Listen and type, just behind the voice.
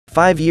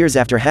5 years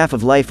after half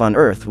of life on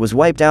Earth was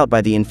wiped out by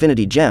the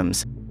Infinity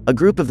Gems, a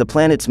group of the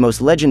planet's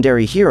most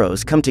legendary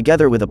heroes come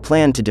together with a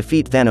plan to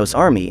defeat Thanos'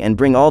 army and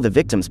bring all the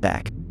victims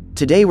back.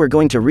 Today we're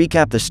going to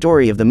recap the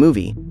story of the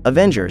movie,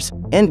 Avengers: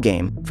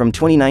 Endgame, from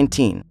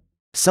 2019.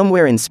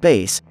 Somewhere in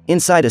space,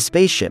 inside a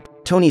spaceship,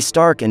 Tony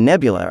Stark and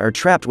Nebula are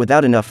trapped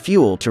without enough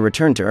fuel to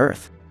return to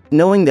Earth.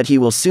 Knowing that he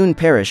will soon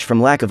perish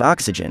from lack of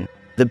oxygen,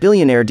 the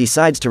billionaire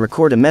decides to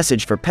record a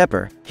message for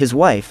Pepper, his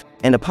wife,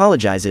 and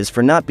apologizes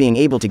for not being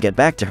able to get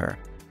back to her.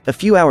 A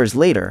few hours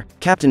later,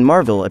 Captain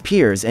Marvel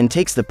appears and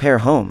takes the pair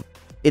home.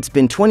 It's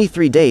been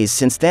 23 days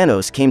since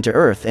Thanos came to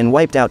Earth and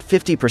wiped out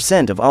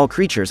 50% of all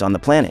creatures on the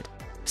planet.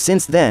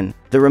 Since then,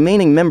 the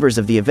remaining members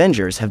of the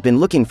Avengers have been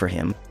looking for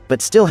him,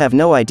 but still have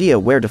no idea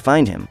where to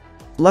find him.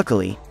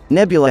 Luckily,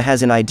 Nebula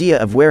has an idea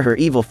of where her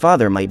evil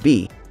father might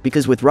be,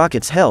 because with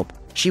Rocket's help,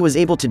 she was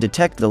able to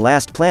detect the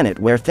last planet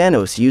where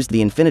Thanos used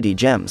the Infinity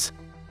Gems.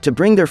 To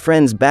bring their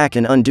friends back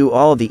and undo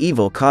all the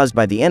evil caused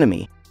by the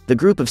enemy, the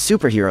group of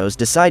superheroes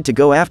decide to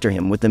go after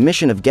him with the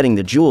mission of getting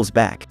the jewels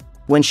back.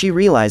 When she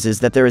realizes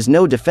that there is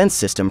no defense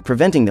system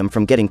preventing them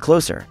from getting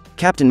closer,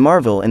 Captain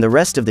Marvel and the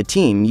rest of the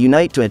team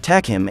unite to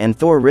attack him, and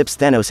Thor rips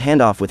Thanos'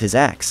 hand off with his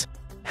axe.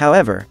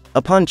 However,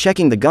 upon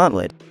checking the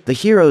gauntlet, the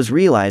heroes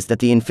realize that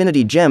the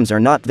Infinity Gems are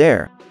not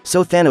there,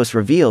 so Thanos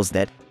reveals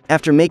that,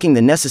 after making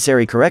the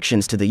necessary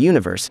corrections to the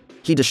universe,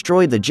 he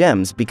destroyed the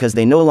gems because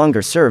they no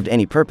longer served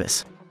any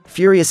purpose.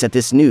 Furious at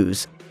this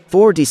news,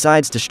 Thor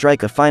decides to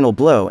strike a final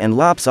blow and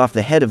lops off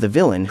the head of the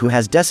villain who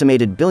has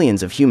decimated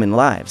billions of human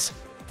lives.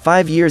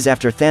 5 years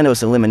after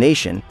Thanos'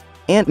 elimination,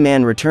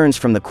 Ant-Man returns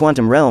from the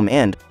quantum realm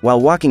and, while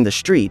walking the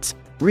streets,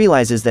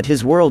 realizes that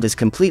his world is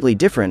completely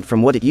different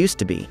from what it used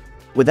to be.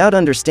 Without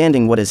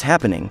understanding what is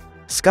happening,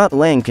 Scott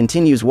Lang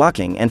continues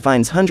walking and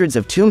finds hundreds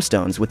of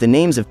tombstones with the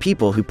names of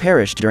people who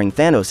perished during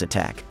Thanos'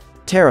 attack.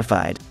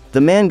 Terrified, the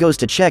man goes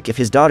to check if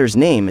his daughter's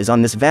name is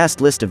on this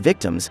vast list of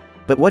victims,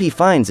 but what he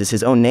finds is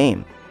his own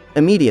name.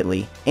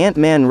 Immediately,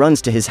 Ant-Man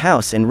runs to his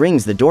house and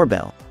rings the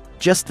doorbell.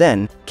 Just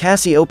then,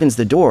 Cassie opens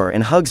the door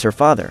and hugs her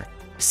father.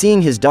 Seeing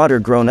his daughter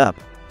grown up,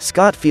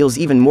 Scott feels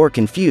even more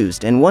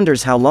confused and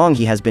wonders how long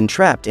he has been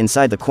trapped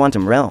inside the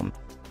quantum realm.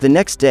 The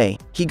next day,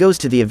 he goes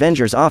to the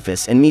Avengers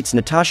office and meets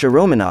Natasha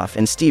Romanoff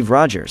and Steve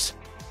Rogers.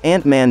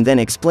 Ant-Man then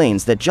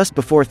explains that just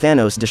before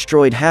Thanos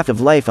destroyed half of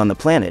life on the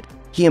planet,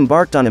 he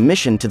embarked on a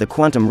mission to the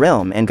quantum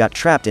realm and got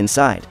trapped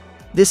inside.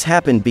 This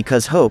happened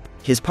because Hope,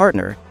 his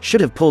partner,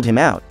 should have pulled him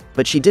out,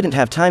 but she didn't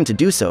have time to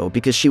do so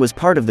because she was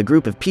part of the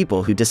group of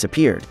people who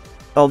disappeared.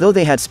 Although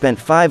they had spent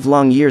 5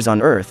 long years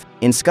on Earth,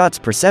 in Scott's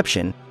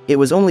perception, it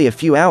was only a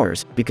few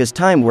hours, because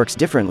time works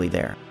differently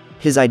there.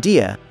 His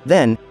idea,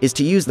 then, is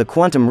to use the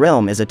quantum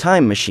realm as a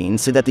time machine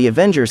so that the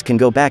Avengers can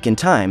go back in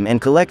time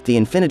and collect the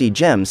Infinity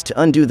Gems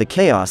to undo the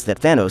chaos that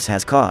Thanos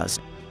has caused.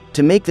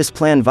 To make this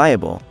plan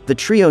viable, the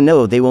trio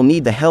know they will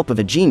need the help of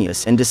a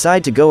genius and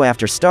decide to go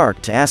after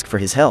Stark to ask for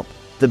his help.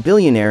 The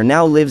billionaire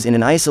now lives in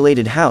an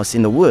isolated house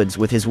in the woods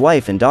with his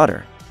wife and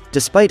daughter.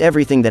 Despite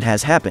everything that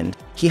has happened,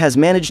 he has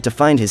managed to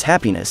find his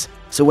happiness,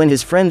 so when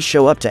his friends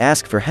show up to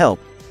ask for help,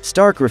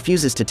 Stark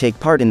refuses to take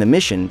part in the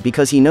mission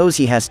because he knows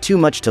he has too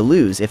much to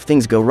lose if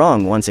things go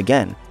wrong once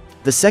again.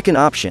 The second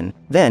option,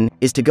 then,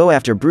 is to go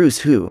after Bruce,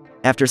 who,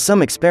 after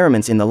some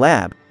experiments in the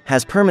lab,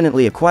 has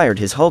permanently acquired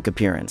his Hulk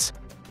appearance.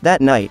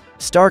 That night,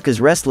 Stark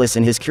is restless,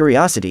 and his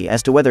curiosity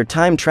as to whether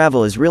time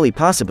travel is really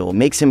possible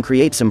makes him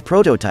create some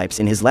prototypes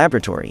in his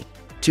laboratory.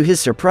 To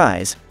his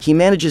surprise, he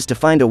manages to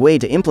find a way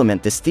to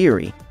implement this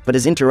theory, but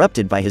is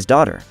interrupted by his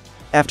daughter.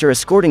 After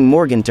escorting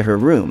Morgan to her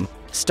room,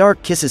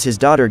 Stark kisses his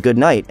daughter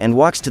goodnight and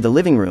walks to the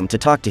living room to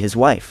talk to his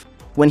wife.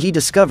 When he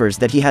discovers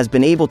that he has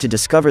been able to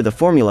discover the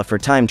formula for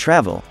time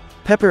travel,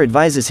 Pepper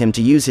advises him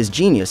to use his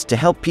genius to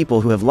help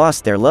people who have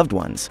lost their loved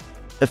ones.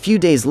 A few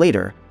days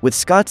later, with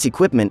Scott's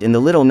equipment and the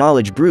little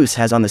knowledge Bruce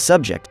has on the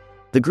subject,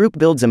 the group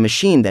builds a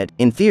machine that,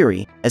 in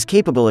theory, is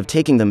capable of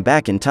taking them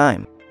back in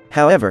time.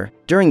 However,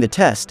 during the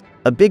test,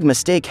 a big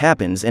mistake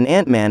happens and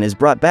Ant-Man is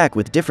brought back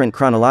with different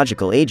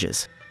chronological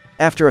ages.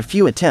 After a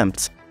few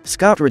attempts,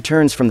 Scott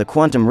returns from the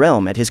quantum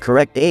realm at his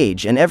correct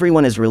age, and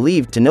everyone is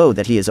relieved to know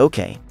that he is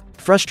okay.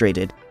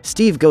 Frustrated,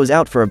 Steve goes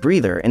out for a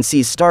breather and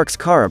sees Stark's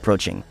car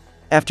approaching.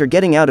 After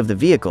getting out of the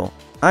vehicle,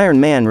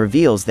 Iron Man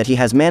reveals that he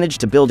has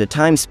managed to build a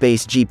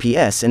time-space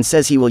GPS and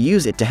says he will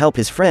use it to help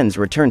his friends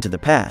return to the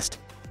past.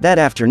 That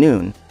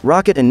afternoon,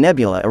 Rocket and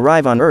Nebula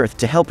arrive on Earth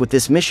to help with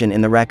this mission,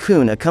 and the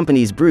Raccoon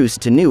accompanies Bruce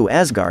to New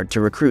Asgard to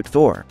recruit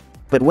Thor.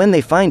 But when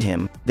they find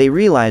him, they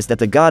realize that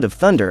the God of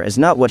Thunder is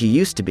not what he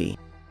used to be.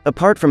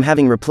 Apart from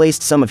having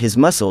replaced some of his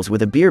muscles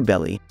with a beer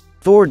belly,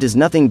 Thor does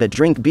nothing but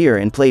drink beer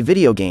and play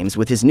video games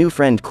with his new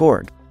friend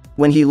Korg.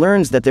 When he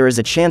learns that there is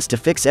a chance to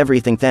fix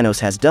everything Thanos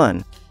has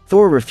done,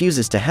 Thor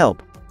refuses to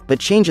help, but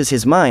changes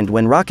his mind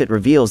when Rocket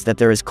reveals that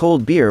there is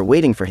cold beer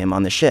waiting for him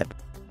on the ship.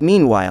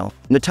 Meanwhile,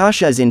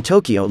 Natasha is in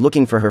Tokyo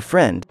looking for her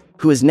friend,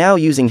 who is now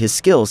using his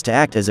skills to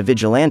act as a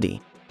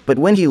vigilante. But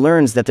when he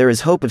learns that there is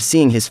hope of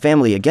seeing his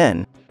family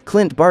again,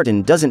 Clint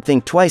Barton doesn't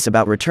think twice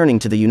about returning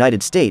to the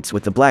United States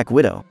with the Black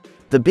Widow.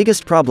 The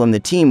biggest problem the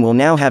team will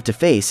now have to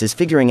face is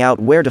figuring out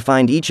where to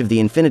find each of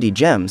the Infinity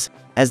Gems,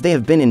 as they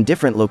have been in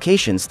different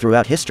locations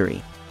throughout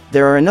history.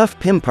 There are enough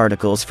PIM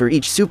particles for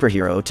each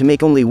superhero to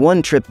make only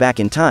one trip back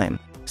in time,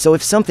 so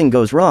if something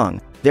goes wrong,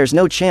 there's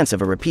no chance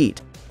of a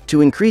repeat.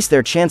 To increase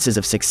their chances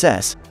of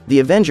success, the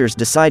Avengers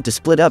decide to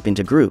split up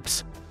into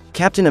groups.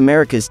 Captain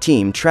America's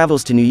team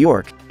travels to New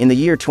York, in the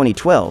year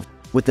 2012,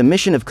 with the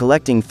mission of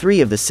collecting 3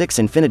 of the 6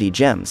 Infinity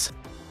Gems.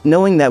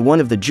 Knowing that one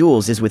of the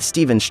jewels is with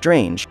Stephen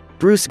Strange,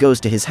 Bruce goes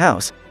to his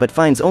house, but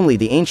finds only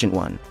the ancient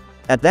one.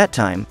 At that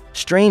time,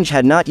 Strange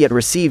had not yet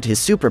received his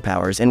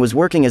superpowers and was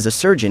working as a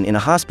surgeon in a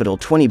hospital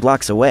 20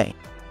 blocks away.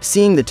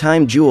 Seeing the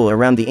time jewel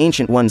around the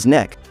ancient one's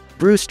neck,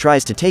 Bruce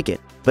tries to take it,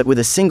 but with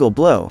a single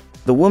blow,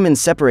 the woman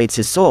separates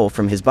his soul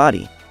from his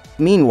body.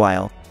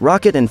 Meanwhile,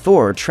 Rocket and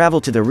Thor travel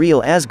to the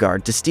real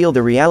Asgard to steal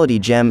the reality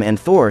gem, and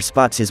Thor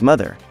spots his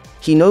mother.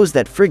 He knows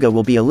that Frigga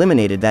will be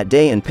eliminated that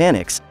day and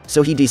panics,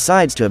 so he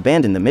decides to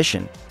abandon the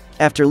mission.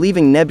 After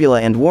leaving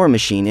Nebula and War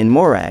Machine in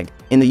Morag,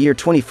 in the year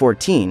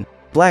 2014,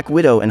 Black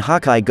Widow and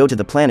Hawkeye go to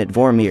the planet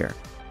Vormir.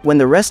 When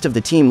the rest of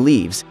the team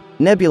leaves,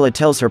 Nebula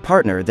tells her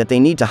partner that they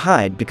need to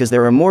hide because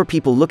there are more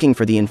people looking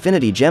for the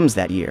Infinity Gems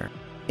that year.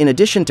 In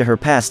addition to her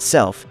past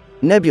self,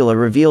 Nebula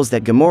reveals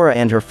that Gamora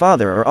and her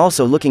father are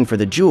also looking for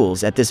the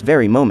jewels at this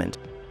very moment.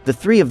 The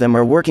 3 of them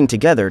are working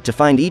together to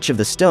find each of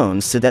the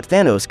stones so that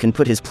Thanos can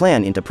put his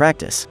plan into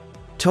practice.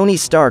 Tony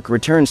Stark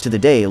returns to the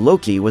day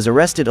Loki was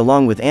arrested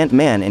along with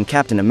Ant-Man and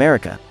Captain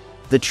America.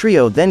 The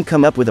trio then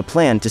come up with a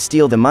plan to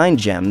steal the Mind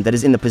Gem that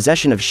is in the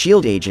possession of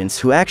S.H.I.E.L.D. agents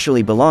who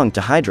actually belong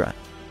to Hydra.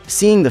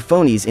 Seeing the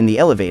phonies in the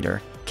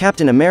elevator,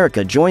 Captain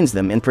America joins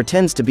them and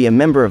pretends to be a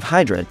member of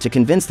Hydra to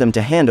convince them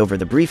to hand over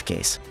the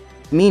briefcase.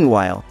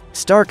 Meanwhile,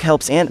 Stark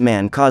helps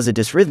Ant-Man cause a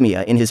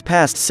dysrhythmia in his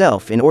past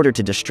self in order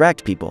to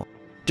distract people.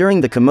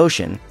 During the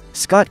commotion,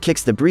 Scott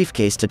kicks the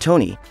briefcase to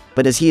Tony,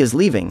 but as he is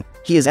leaving,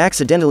 he is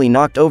accidentally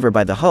knocked over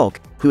by the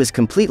Hulk, who is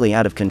completely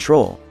out of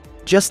control.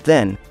 Just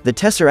then, the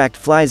Tesseract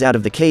flies out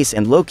of the case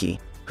and Loki,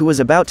 who was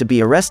about to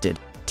be arrested,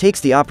 takes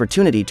the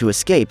opportunity to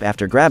escape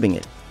after grabbing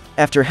it.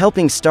 After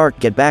helping Stark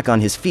get back on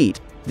his feet,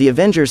 the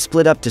Avengers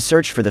split up to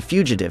search for the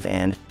fugitive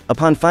and,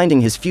 upon finding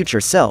his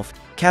future self,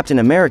 Captain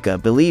America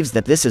believes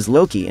that this is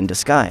Loki in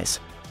disguise.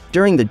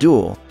 During the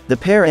duel, the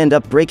pair end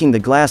up breaking the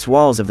glass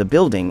walls of the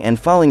building and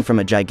falling from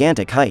a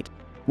gigantic height.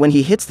 When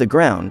he hits the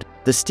ground,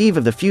 the Steve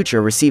of the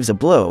future receives a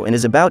blow and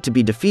is about to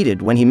be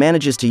defeated when he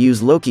manages to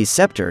use Loki's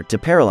scepter to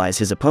paralyze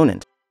his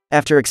opponent.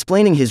 After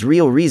explaining his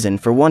real reason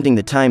for wanting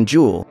the time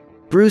jewel,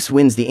 Bruce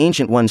wins the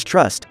Ancient One's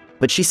trust,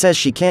 but she says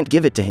she can't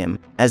give it to him,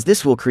 as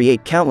this will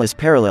create countless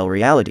parallel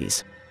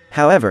realities.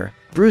 However,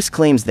 Bruce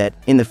claims that,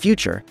 in the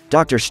future,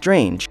 Doctor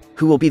Strange,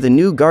 who will be the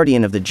new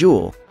guardian of the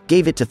jewel,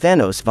 gave it to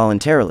Thanos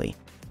voluntarily.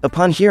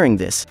 Upon hearing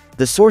this,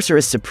 the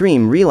Sorceress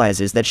Supreme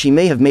realizes that she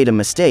may have made a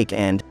mistake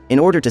and, in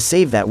order to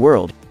save that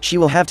world, she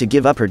will have to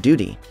give up her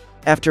duty.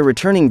 After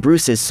returning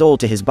Bruce's soul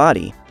to his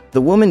body, the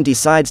woman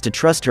decides to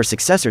trust her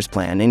successor's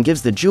plan and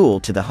gives the jewel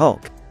to the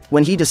Hulk.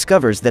 When he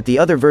discovers that the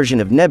other version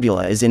of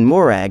Nebula is in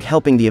Morag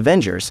helping the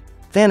Avengers,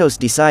 Thanos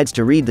decides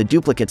to read the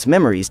duplicate's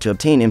memories to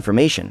obtain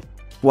information.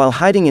 While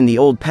hiding in the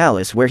old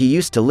palace where he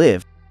used to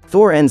live,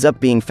 Thor ends up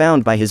being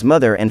found by his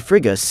mother, and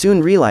Frigga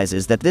soon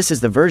realizes that this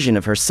is the version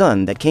of her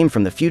son that came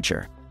from the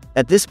future.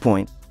 At this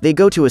point, they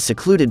go to a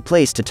secluded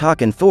place to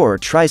talk, and Thor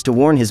tries to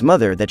warn his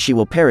mother that she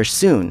will perish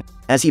soon,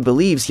 as he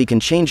believes he can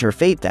change her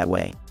fate that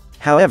way.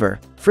 However,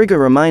 Frigga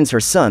reminds her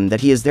son that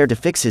he is there to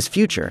fix his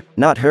future,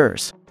 not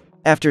hers.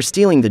 After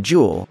stealing the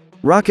jewel,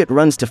 Rocket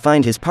runs to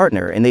find his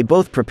partner and they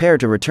both prepare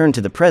to return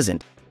to the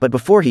present, but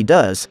before he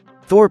does,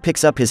 Thor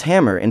picks up his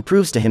hammer and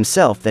proves to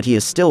himself that he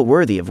is still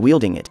worthy of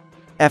wielding it.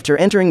 After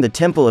entering the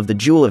Temple of the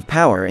Jewel of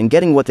Power and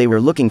getting what they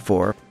were looking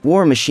for,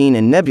 War Machine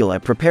and Nebula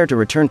prepare to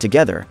return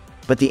together,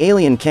 but the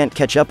alien can't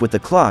catch up with the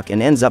clock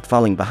and ends up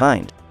falling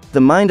behind.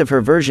 The mind of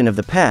her version of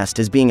the past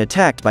is being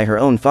attacked by her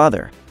own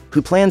father,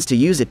 who plans to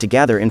use it to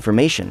gather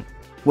information.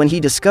 When he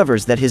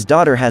discovers that his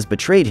daughter has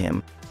betrayed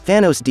him,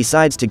 Thanos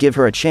decides to give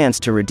her a chance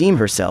to redeem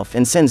herself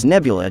and sends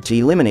Nebula to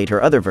eliminate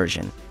her other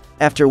version.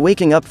 After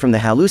waking up from the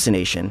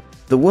hallucination,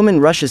 the woman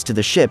rushes to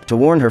the ship to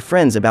warn her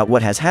friends about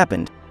what has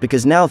happened,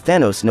 because now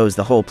Thanos knows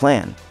the whole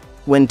plan.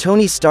 When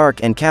Tony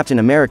Stark and Captain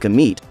America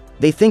meet,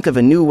 they think of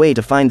a new way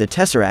to find the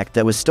Tesseract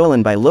that was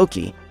stolen by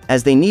Loki,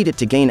 as they need it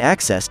to gain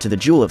access to the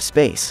Jewel of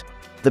Space.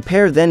 The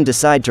pair then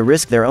decide to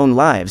risk their own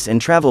lives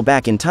and travel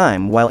back in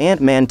time while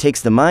Ant-Man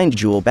takes the Mind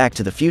Jewel back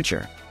to the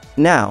future.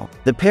 Now,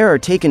 the pair are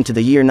taken to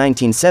the year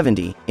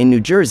 1970, in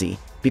New Jersey,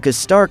 because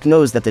Stark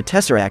knows that the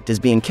Tesseract is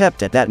being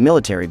kept at that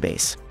military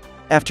base.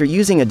 After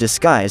using a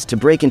disguise to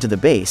break into the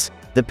base,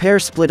 the pair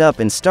split up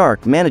and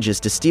Stark manages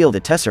to steal the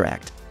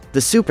Tesseract.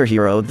 The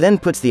superhero then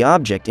puts the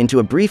object into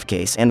a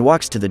briefcase and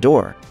walks to the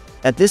door.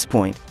 At this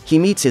point, he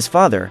meets his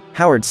father,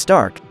 Howard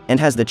Stark, and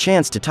has the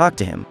chance to talk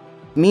to him.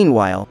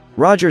 Meanwhile,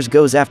 Rogers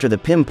goes after the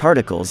PIM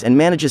particles and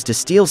manages to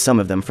steal some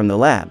of them from the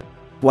lab.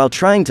 While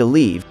trying to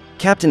leave,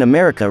 Captain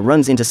America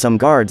runs into some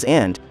guards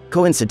and,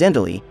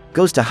 coincidentally,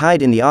 goes to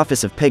hide in the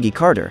office of Peggy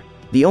Carter,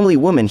 the only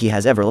woman he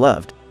has ever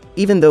loved.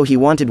 Even though he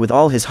wanted with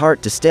all his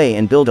heart to stay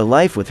and build a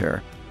life with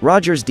her,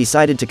 Rogers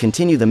decided to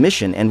continue the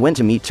mission and went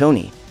to meet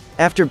Tony.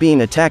 After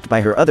being attacked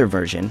by her other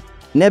version,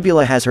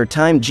 Nebula has her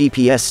time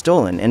GPS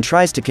stolen and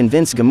tries to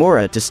convince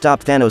Gamora to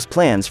stop Thanos'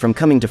 plans from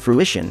coming to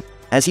fruition,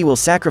 as he will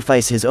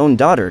sacrifice his own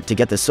daughter to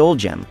get the Soul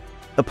Gem.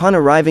 Upon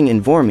arriving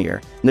in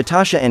Vormir,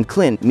 Natasha and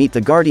Clint meet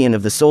the Guardian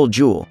of the Soul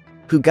Jewel,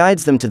 who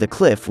guides them to the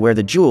cliff where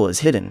the jewel is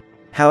hidden.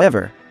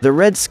 However, the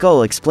Red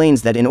Skull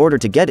explains that in order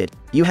to get it,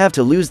 you have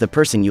to lose the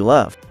person you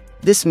love.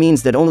 This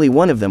means that only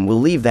one of them will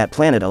leave that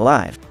planet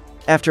alive.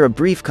 After a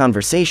brief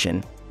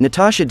conversation,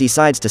 Natasha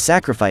decides to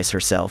sacrifice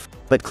herself,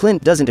 but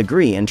Clint doesn't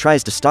agree and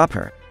tries to stop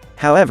her.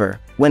 However,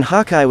 when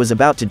Hawkeye was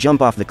about to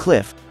jump off the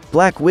cliff,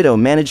 Black Widow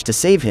managed to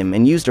save him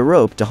and used a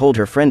rope to hold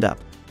her friend up.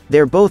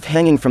 They're both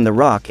hanging from the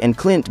rock and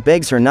Clint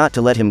begs her not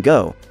to let him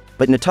go,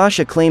 but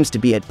Natasha claims to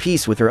be at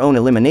peace with her own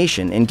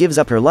elimination and gives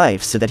up her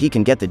life so that he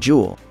can get the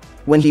jewel.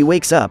 When he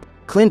wakes up,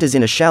 Clint is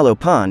in a shallow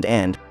pond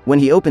and, when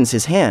he opens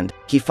his hand,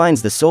 he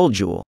finds the Soul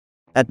Jewel.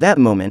 At that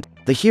moment,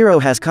 the hero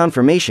has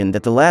confirmation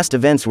that the last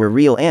events were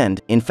real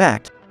and, in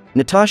fact,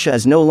 Natasha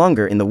is no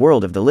longer in the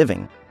world of the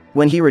living.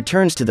 When he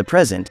returns to the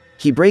present,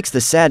 he breaks the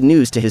sad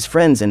news to his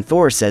friends and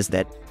Thor says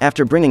that,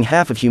 after bringing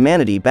half of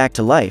humanity back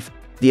to life,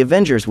 the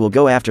Avengers will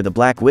go after the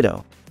Black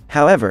Widow.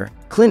 However,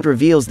 Clint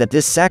reveals that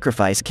this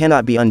sacrifice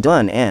cannot be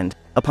undone and,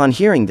 upon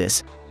hearing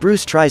this,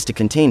 Bruce tries to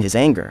contain his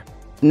anger.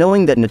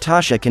 Knowing that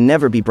Natasha can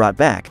never be brought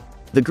back,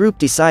 the group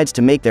decides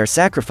to make their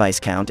sacrifice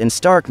count and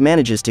Stark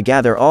manages to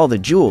gather all the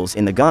jewels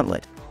in the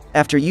gauntlet.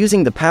 After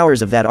using the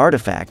powers of that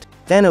artifact,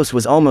 Thanos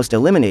was almost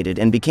eliminated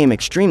and became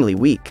extremely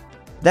weak.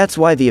 That's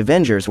why the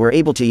Avengers were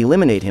able to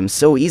eliminate him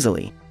so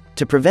easily.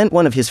 To prevent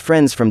one of his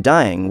friends from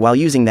dying while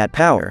using that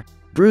power,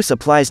 Bruce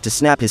applies to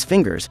snap his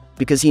fingers,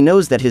 because he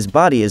knows that his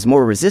body is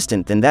more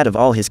resistant than that of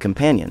all his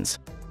companions.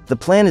 The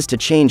plan is to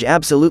change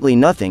absolutely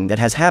nothing that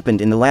has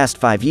happened in the last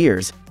 5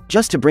 years,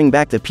 just to bring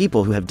back the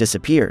people who have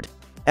disappeared.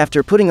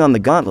 After putting on the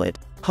gauntlet,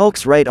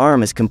 Hulk's right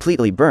arm is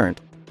completely burnt,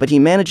 but he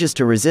manages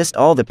to resist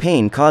all the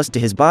pain caused to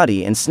his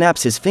body and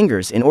snaps his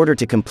fingers in order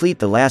to complete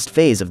the last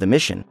phase of the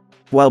mission.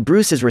 While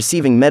Bruce is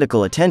receiving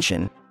medical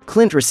attention,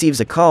 Clint receives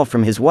a call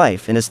from his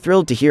wife and is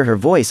thrilled to hear her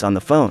voice on the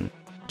phone.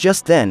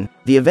 Just then,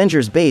 the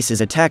Avengers base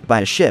is attacked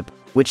by a ship,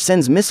 which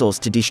sends missiles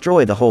to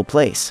destroy the whole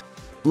place.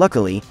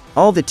 Luckily,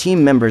 all the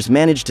team members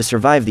manage to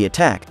survive the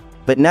attack,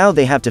 but now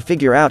they have to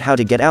figure out how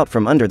to get out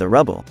from under the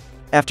rubble.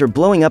 After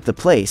blowing up the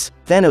place,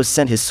 Thanos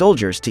sent his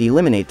soldiers to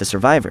eliminate the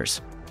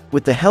survivors.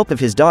 With the help of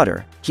his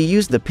daughter, he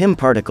used the Pym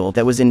particle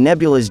that was in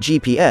Nebula's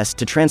GPS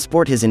to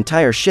transport his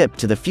entire ship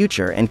to the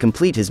future and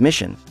complete his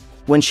mission.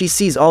 When she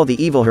sees all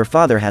the evil her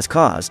father has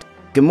caused,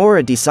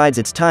 Gamora decides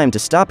it's time to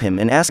stop him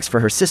and asks for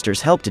her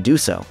sister's help to do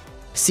so.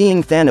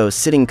 Seeing Thanos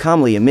sitting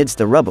calmly amidst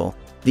the rubble,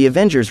 the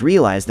Avengers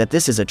realize that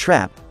this is a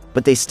trap,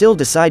 but they still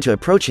decide to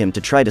approach him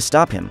to try to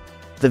stop him.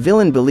 The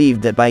villain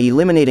believed that by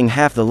eliminating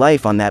half the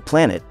life on that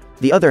planet,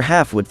 the other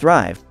half would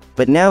thrive,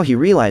 but now he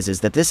realizes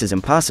that this is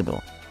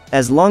impossible.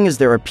 As long as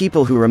there are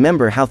people who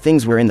remember how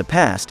things were in the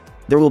past,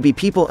 there will be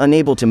people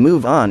unable to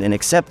move on and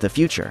accept the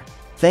future.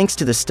 Thanks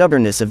to the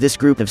stubbornness of this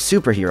group of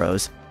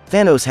superheroes,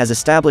 Thanos has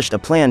established a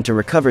plan to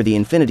recover the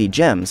Infinity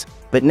Gems,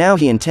 but now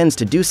he intends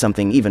to do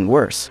something even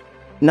worse.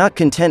 Not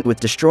content with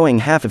destroying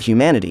half of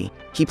humanity,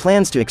 he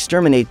plans to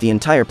exterminate the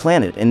entire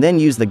planet and then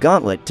use the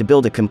gauntlet to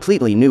build a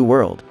completely new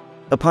world.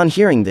 Upon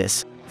hearing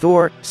this,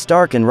 Thor,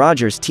 Stark and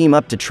Rogers team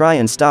up to try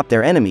and stop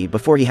their enemy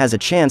before he has a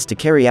chance to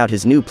carry out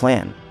his new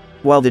plan.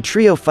 While the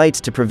trio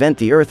fights to prevent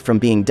the Earth from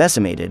being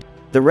decimated,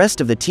 the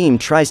rest of the team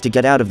tries to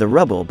get out of the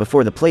rubble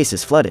before the place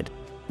is flooded.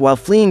 While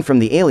fleeing from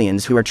the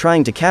aliens who are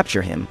trying to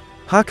capture him,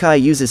 Hawkeye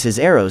uses his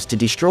arrows to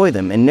destroy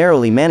them and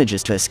narrowly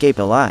manages to escape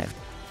alive.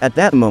 At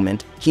that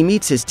moment, he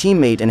meets his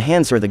teammate and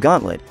hands her the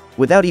gauntlet,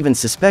 without even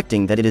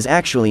suspecting that it is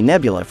actually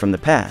Nebula from the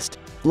past.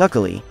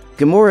 Luckily,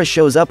 Gamora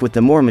shows up with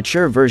the more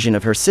mature version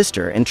of her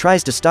sister and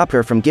tries to stop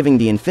her from giving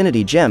the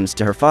Infinity Gems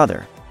to her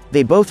father.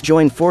 They both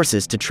join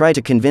forces to try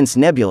to convince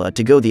Nebula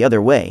to go the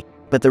other way,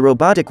 but the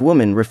robotic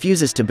woman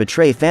refuses to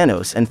betray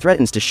Thanos and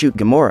threatens to shoot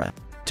Gamora.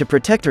 To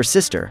protect her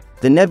sister,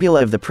 the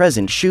Nebula of the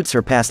present shoots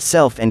her past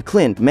self and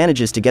Clint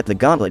manages to get the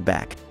gauntlet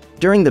back.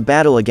 During the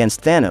battle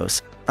against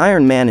Thanos,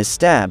 Iron Man is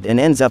stabbed and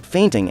ends up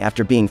fainting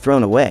after being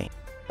thrown away.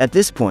 At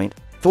this point,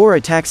 Thor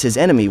attacks his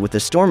enemy with the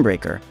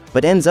Stormbreaker,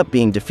 but ends up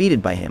being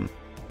defeated by him.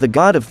 The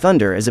God of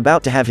Thunder is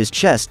about to have his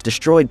chest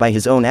destroyed by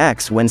his own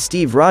axe when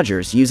Steve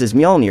Rogers uses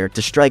Mjolnir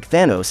to strike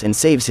Thanos and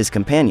saves his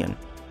companion.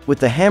 With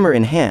the hammer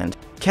in hand,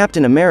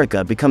 Captain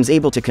America becomes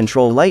able to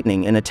control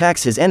lightning and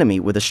attacks his enemy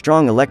with a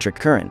strong electric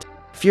current.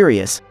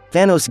 Furious,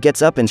 Thanos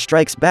gets up and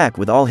strikes back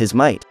with all his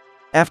might.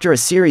 After a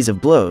series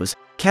of blows,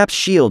 Cap's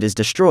shield is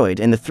destroyed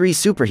and the three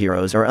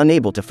superheroes are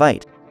unable to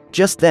fight.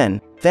 Just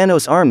then,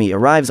 Thanos' army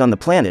arrives on the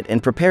planet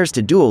and prepares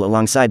to duel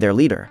alongside their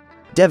leader.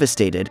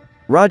 Devastated,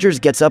 Rogers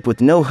gets up with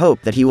no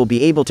hope that he will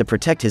be able to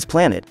protect his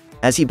planet,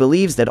 as he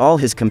believes that all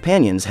his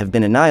companions have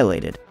been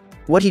annihilated.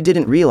 What he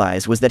didn't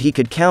realize was that he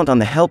could count on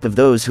the help of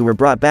those who were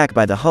brought back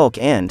by the Hulk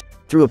and,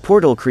 through a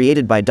portal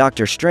created by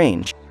Doctor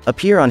Strange,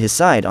 appear on his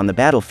side on the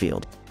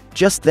battlefield.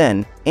 Just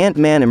then,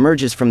 Ant-Man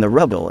emerges from the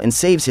rubble and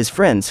saves his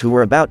friends who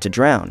were about to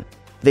drown.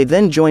 They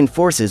then join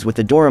forces with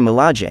the Dora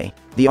Milaje,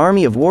 the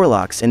army of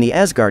warlocks and the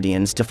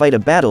Asgardians to fight a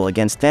battle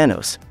against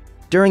Thanos.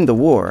 During the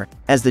war,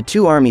 as the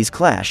two armies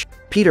clash,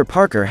 Peter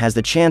Parker has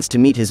the chance to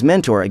meet his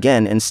mentor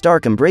again and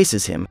Stark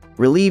embraces him,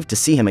 relieved to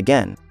see him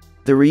again.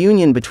 The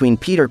reunion between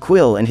Peter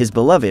Quill and his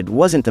beloved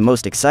wasn't the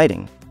most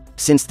exciting.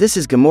 Since this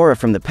is Gamora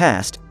from the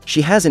past,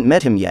 she hasn't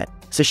met him yet,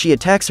 so she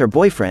attacks her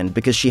boyfriend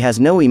because she has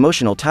no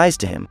emotional ties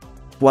to him.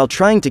 While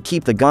trying to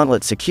keep the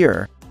gauntlet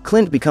secure,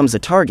 Clint becomes a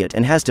target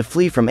and has to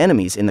flee from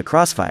enemies in the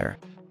crossfire.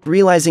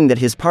 Realizing that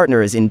his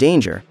partner is in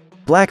danger,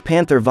 Black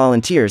Panther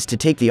volunteers to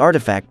take the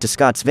artifact to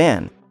Scott's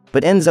van,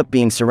 but ends up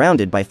being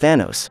surrounded by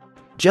Thanos.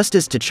 Just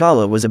as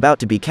T'Challa was about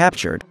to be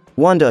captured,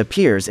 Wanda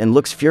appears and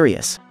looks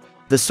furious.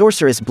 The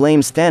sorceress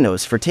blames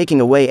Thanos for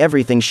taking away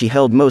everything she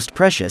held most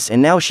precious,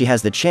 and now she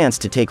has the chance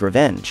to take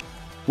revenge.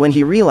 When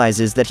he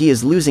realizes that he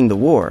is losing the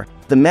war,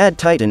 the Mad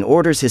Titan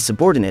orders his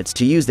subordinates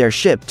to use their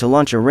ship to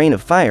launch a rain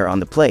of fire on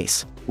the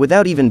place,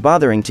 without even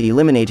bothering to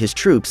eliminate his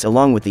troops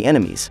along with the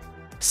enemies.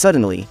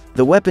 Suddenly,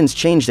 the weapons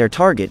change their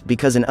target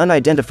because an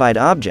unidentified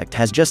object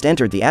has just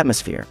entered the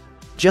atmosphere.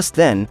 Just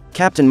then,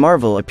 Captain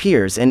Marvel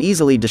appears and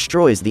easily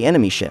destroys the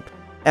enemy ship.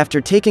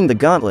 After taking the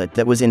gauntlet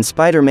that was in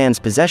Spider-Man's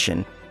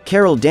possession,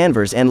 Carol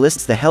Danvers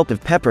enlists the help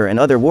of Pepper and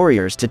other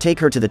warriors to take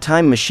her to the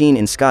time machine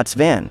in Scott's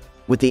van,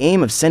 with the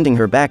aim of sending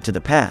her back to the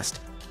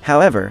past.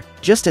 However,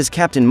 just as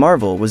Captain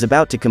Marvel was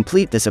about to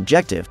complete this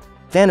objective,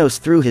 Thanos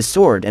threw his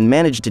sword and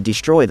managed to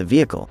destroy the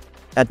vehicle.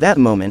 At that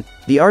moment,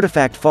 the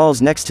artifact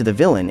falls next to the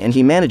villain and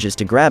he manages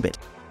to grab it.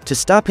 To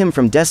stop him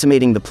from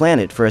decimating the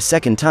planet for a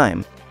second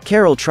time,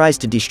 Carol tries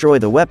to destroy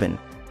the weapon,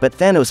 but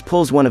Thanos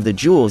pulls one of the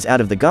jewels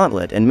out of the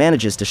gauntlet and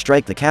manages to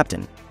strike the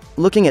captain.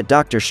 Looking at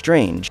Doctor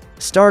Strange,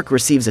 Stark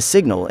receives a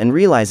signal and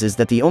realizes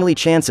that the only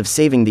chance of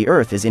saving the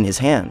Earth is in his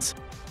hands.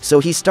 So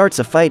he starts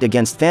a fight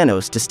against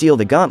Thanos to steal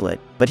the gauntlet,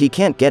 but he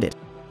can't get it.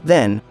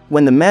 Then,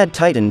 when the Mad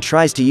Titan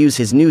tries to use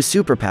his new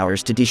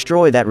superpowers to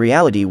destroy that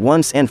reality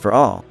once and for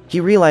all, he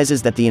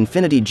realizes that the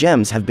Infinity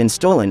Gems have been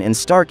stolen and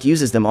Stark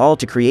uses them all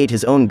to create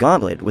his own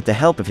gauntlet with the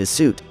help of his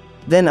suit.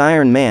 Then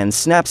Iron Man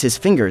snaps his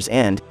fingers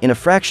and, in a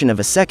fraction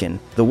of a second,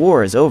 the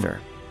war is over.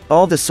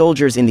 All the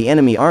soldiers in the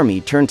enemy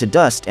army turn to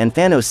dust and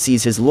Thanos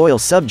sees his loyal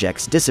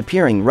subjects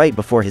disappearing right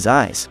before his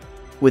eyes.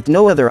 With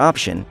no other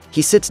option,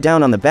 he sits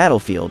down on the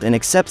battlefield and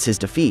accepts his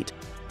defeat.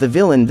 The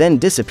villain then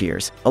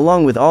disappears,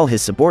 along with all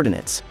his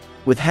subordinates.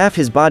 With half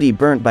his body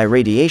burnt by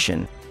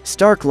radiation,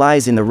 Stark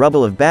lies in the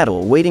rubble of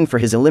battle waiting for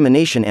his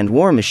elimination, and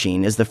War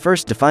Machine is the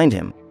first to find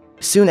him.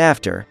 Soon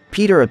after,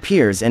 Peter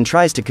appears and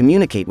tries to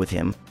communicate with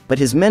him, but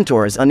his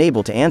mentor is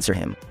unable to answer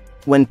him.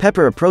 When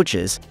Pepper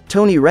approaches,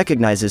 Tony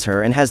recognizes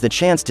her and has the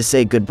chance to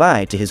say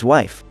goodbye to his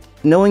wife.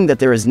 Knowing that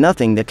there is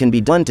nothing that can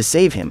be done to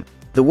save him,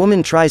 the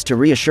woman tries to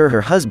reassure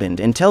her husband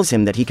and tells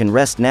him that he can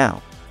rest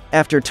now.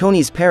 After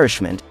Tony's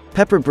perishment,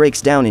 Pepper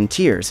breaks down in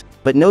tears,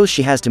 but knows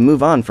she has to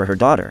move on for her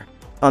daughter.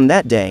 On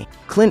that day,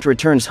 Clint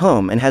returns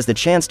home and has the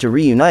chance to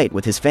reunite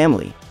with his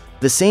family.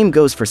 The same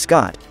goes for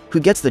Scott, who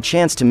gets the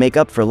chance to make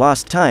up for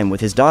lost time with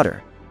his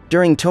daughter.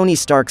 During Tony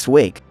Stark's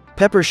wake,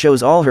 Pepper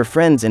shows all her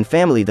friends and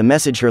family the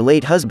message her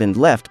late husband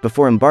left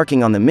before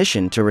embarking on the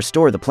mission to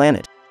restore the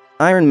planet.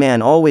 Iron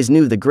Man always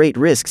knew the great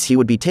risks he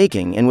would be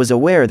taking and was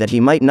aware that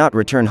he might not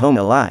return home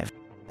alive.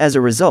 As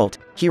a result,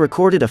 he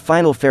recorded a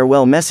final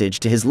farewell message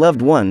to his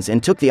loved ones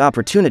and took the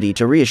opportunity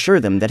to reassure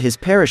them that his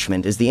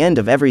perishment is the end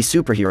of every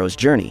superhero's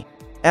journey.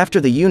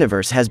 After the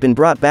universe has been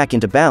brought back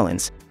into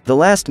balance, the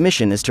last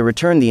mission is to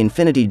return the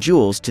Infinity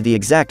Jewels to the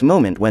exact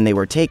moment when they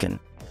were taken.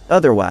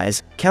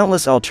 Otherwise,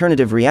 countless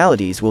alternative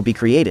realities will be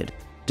created.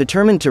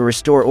 Determined to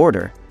restore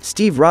order,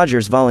 Steve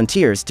Rogers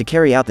volunteers to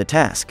carry out the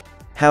task.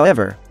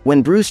 However,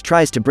 when Bruce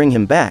tries to bring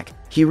him back,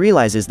 he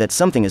realizes that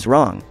something is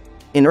wrong.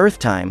 In Earth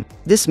time,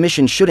 this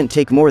mission shouldn't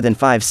take more than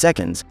 5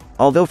 seconds,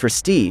 although for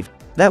Steve,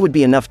 that would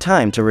be enough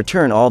time to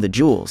return all the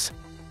jewels.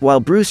 While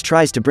Bruce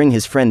tries to bring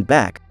his friend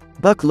back,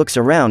 Buck looks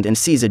around and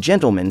sees a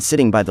gentleman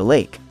sitting by the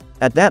lake.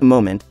 At that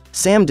moment,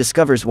 Sam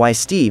discovers why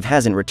Steve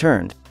hasn't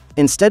returned.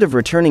 Instead of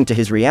returning to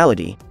his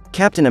reality,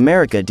 Captain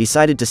America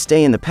decided to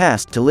stay in the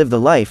past to live the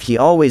life he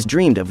always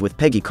dreamed of with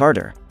Peggy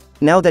Carter.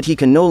 Now that he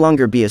can no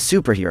longer be a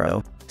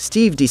superhero,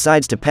 Steve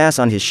decides to pass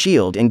on his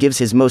shield and gives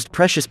his most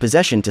precious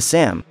possession to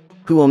Sam,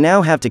 who will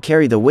now have to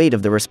carry the weight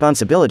of the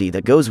responsibility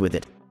that goes with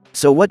it.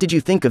 So what did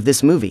you think of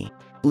this movie?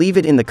 Leave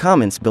it in the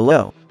comments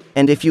below.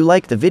 And if you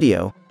liked the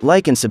video,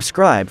 like and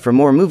subscribe for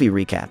more movie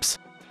recaps.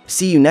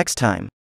 See you next time.